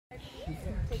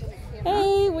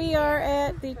we are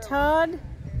at the Todd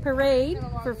parade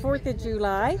for 4th of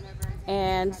July.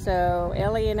 And so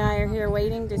Ellie and I are here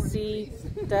waiting to see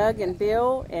Doug and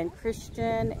Bill and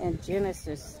Christian and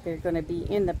Genesis. They're going to be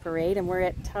in the parade, and we're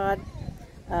at Todd,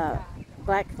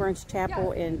 Blackburn's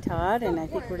Chapel in Todd, and I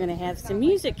think we're going to have some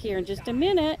music here in just a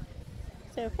minute.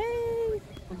 So, hey!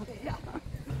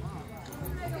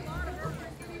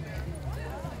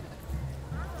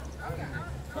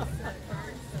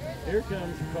 Here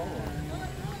comes the call.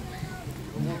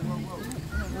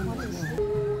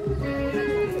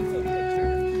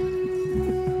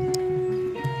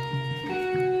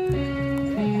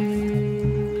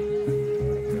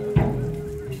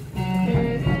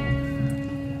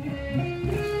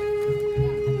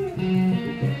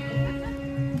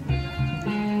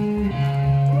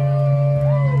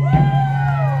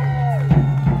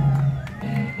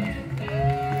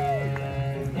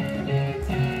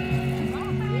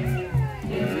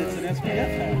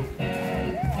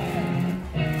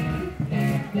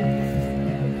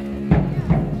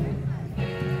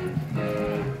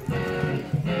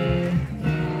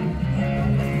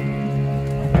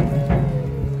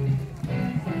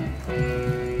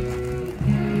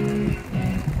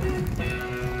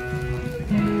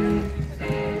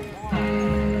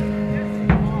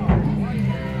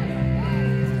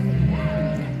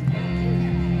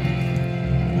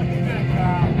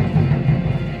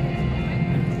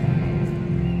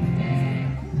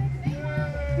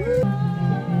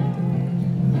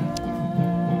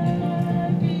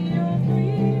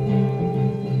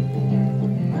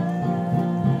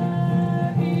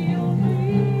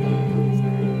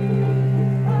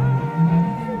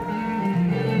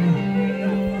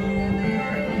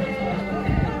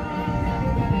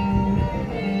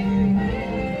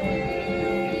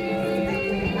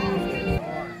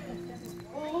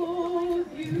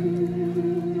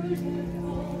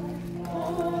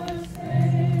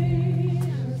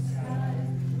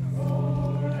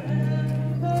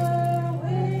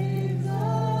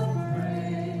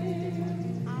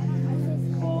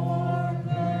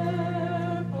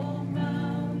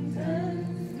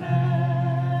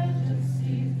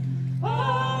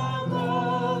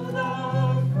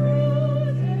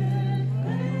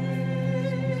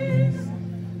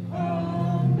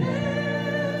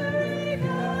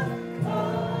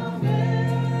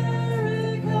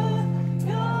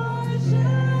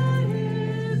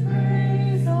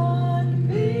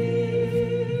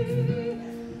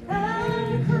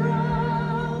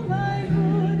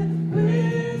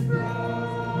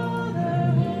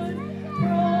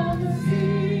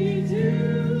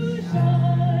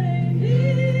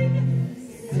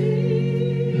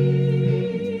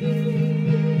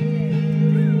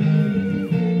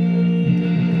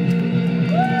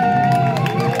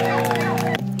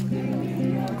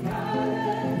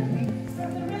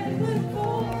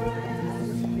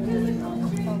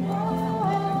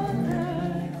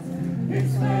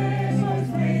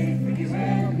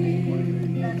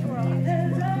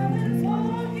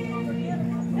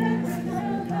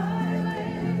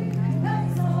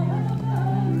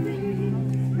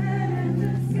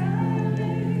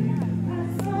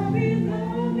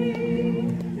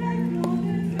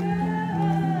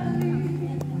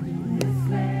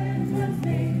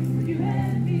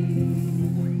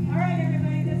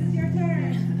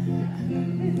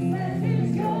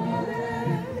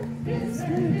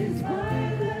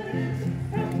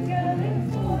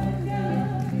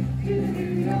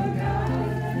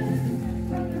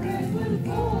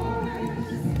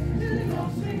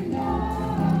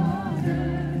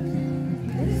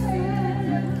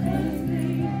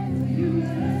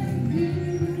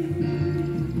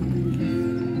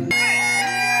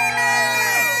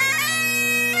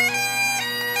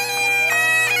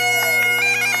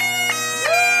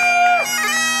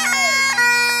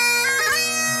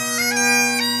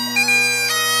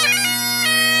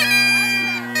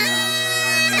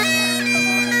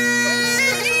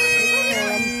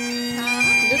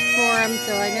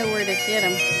 So I know where to get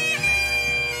them.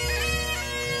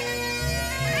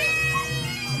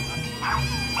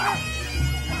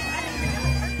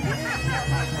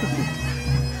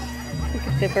 Look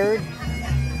at the bird.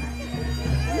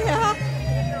 Yeah.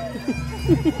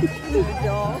 The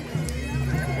dog.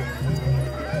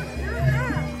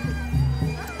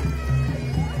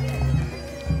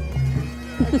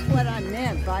 That's what I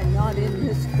meant by not in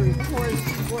this group.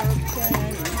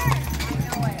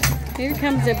 Here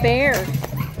comes a bear.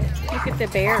 Look at the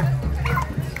bear.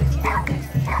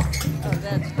 Oh,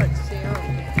 that's what Sarah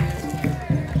would do.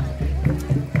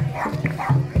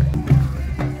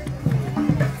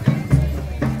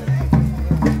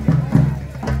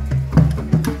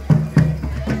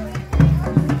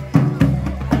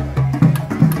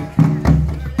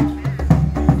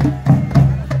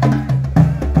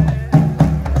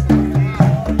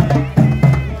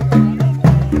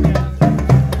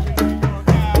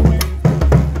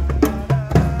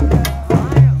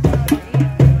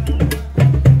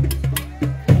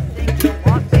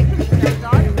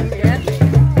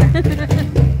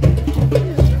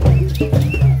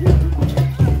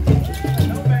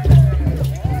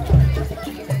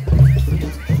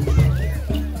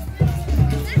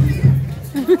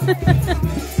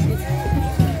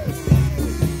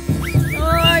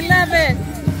 Oh, I love it.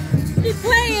 Keep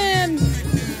playing.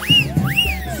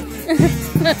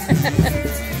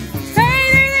 Hey,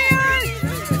 there they are.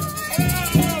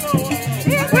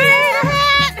 Where's the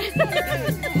hat?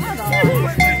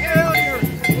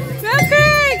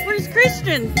 Okay, where's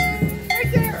Christian? Right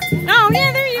there. Oh,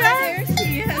 yeah, there you are. There she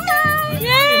is.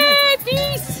 Yay,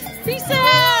 peace. Peace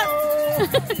out.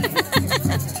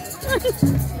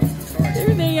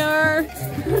 There they are.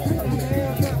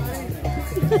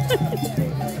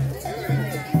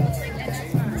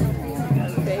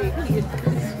 Baby is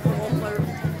smaller.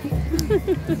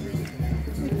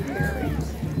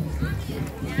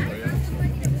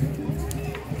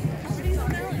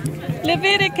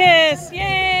 Leviticus,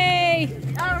 yay!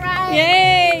 All right.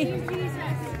 Yay!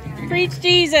 Preach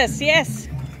Jesus, yes.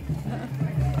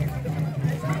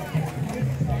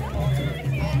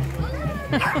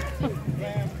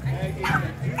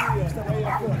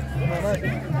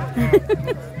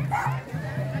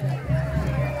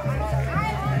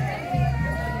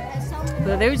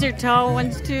 So those are tall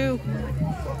ones too.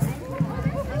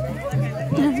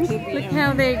 Look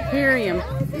how they carry them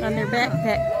on their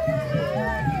backpack.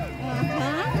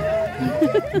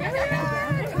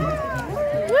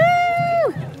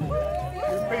 Woo!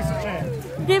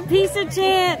 Give peace a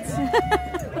chance.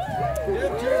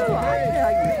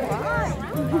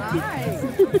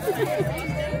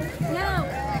 No,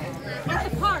 at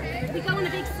the park. We go in a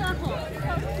big circle.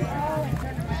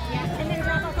 Yeah, and then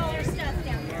drop off all our stuff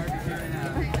down there.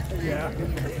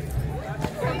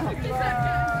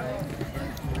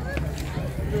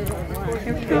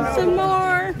 Here comes some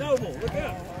more. Noble, look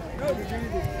out.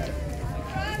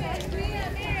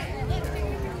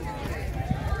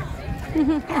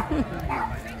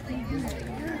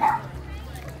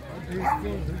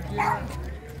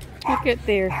 Look at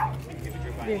their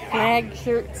flag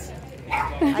shirts.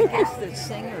 I guess the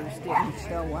singers didn't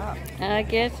show up. I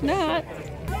guess not.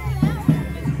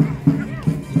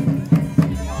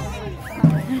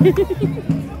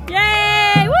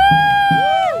 Yay!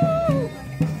 Woo!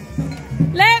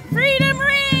 Let freedom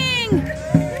ring!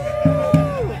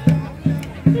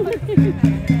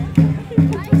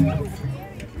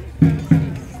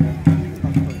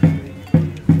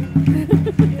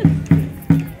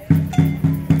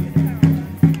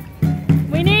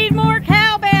 We need more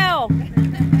cowbell.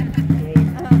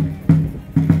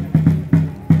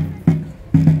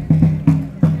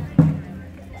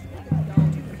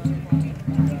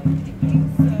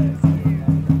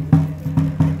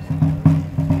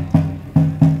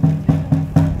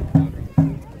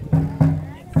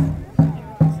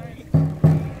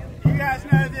 You guys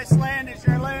know this land is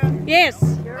your land? Yes.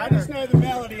 I just know the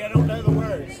melody, I don't know the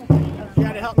words. You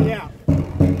gotta help me out.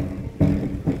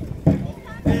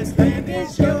 This land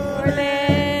is your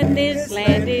Land, this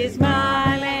land is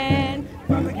my land.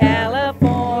 From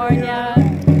California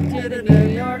to the New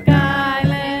York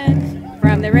Islands,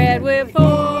 from the Redwood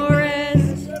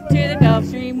Forest to the Gulf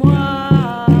Stream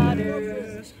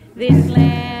waters. This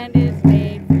land is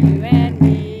made for you and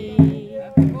me.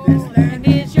 This land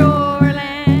Is your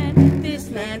land, this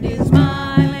land is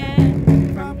my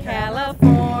land. From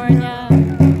California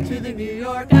to the New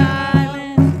York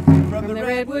Islands, from the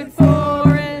Redwood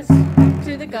Forest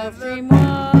to the Gulf Stream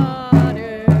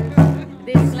waters.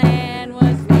 This land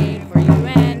was made for you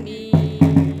and me.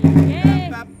 Yay.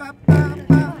 ba, ba, ba,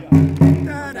 ba.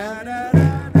 Da, da, da,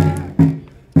 da, da.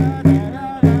 Da, da,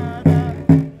 da, da, da.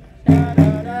 Da, da,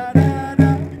 da, da,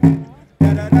 da. Da,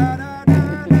 da, da, da, da,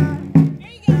 da.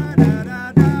 Da, da,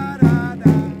 da, da,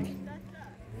 da.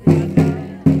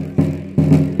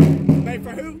 Made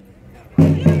for who?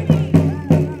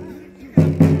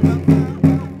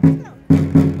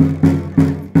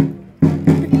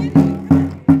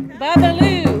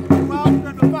 Babaloo.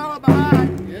 Welcome to Follow Behind.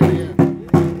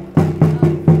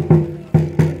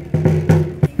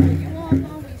 You all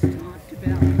always talked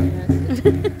about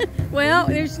this. Well,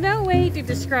 there's no way to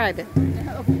describe it.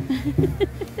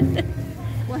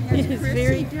 Well, has It is Chrissy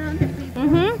very- done it before?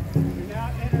 Mm-hmm.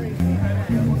 Now entering.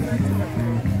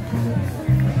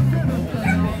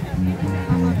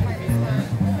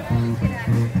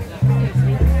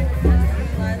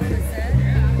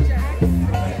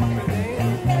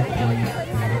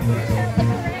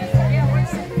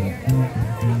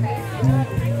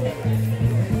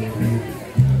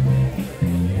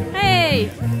 Hey.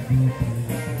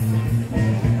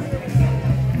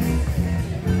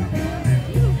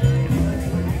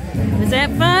 Was that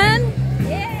fun?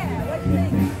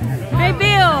 Hey,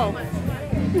 Bill.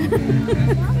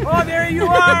 Oh, there you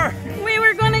are. We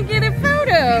were going to get a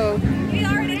photo. We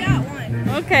already got one.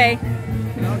 Okay.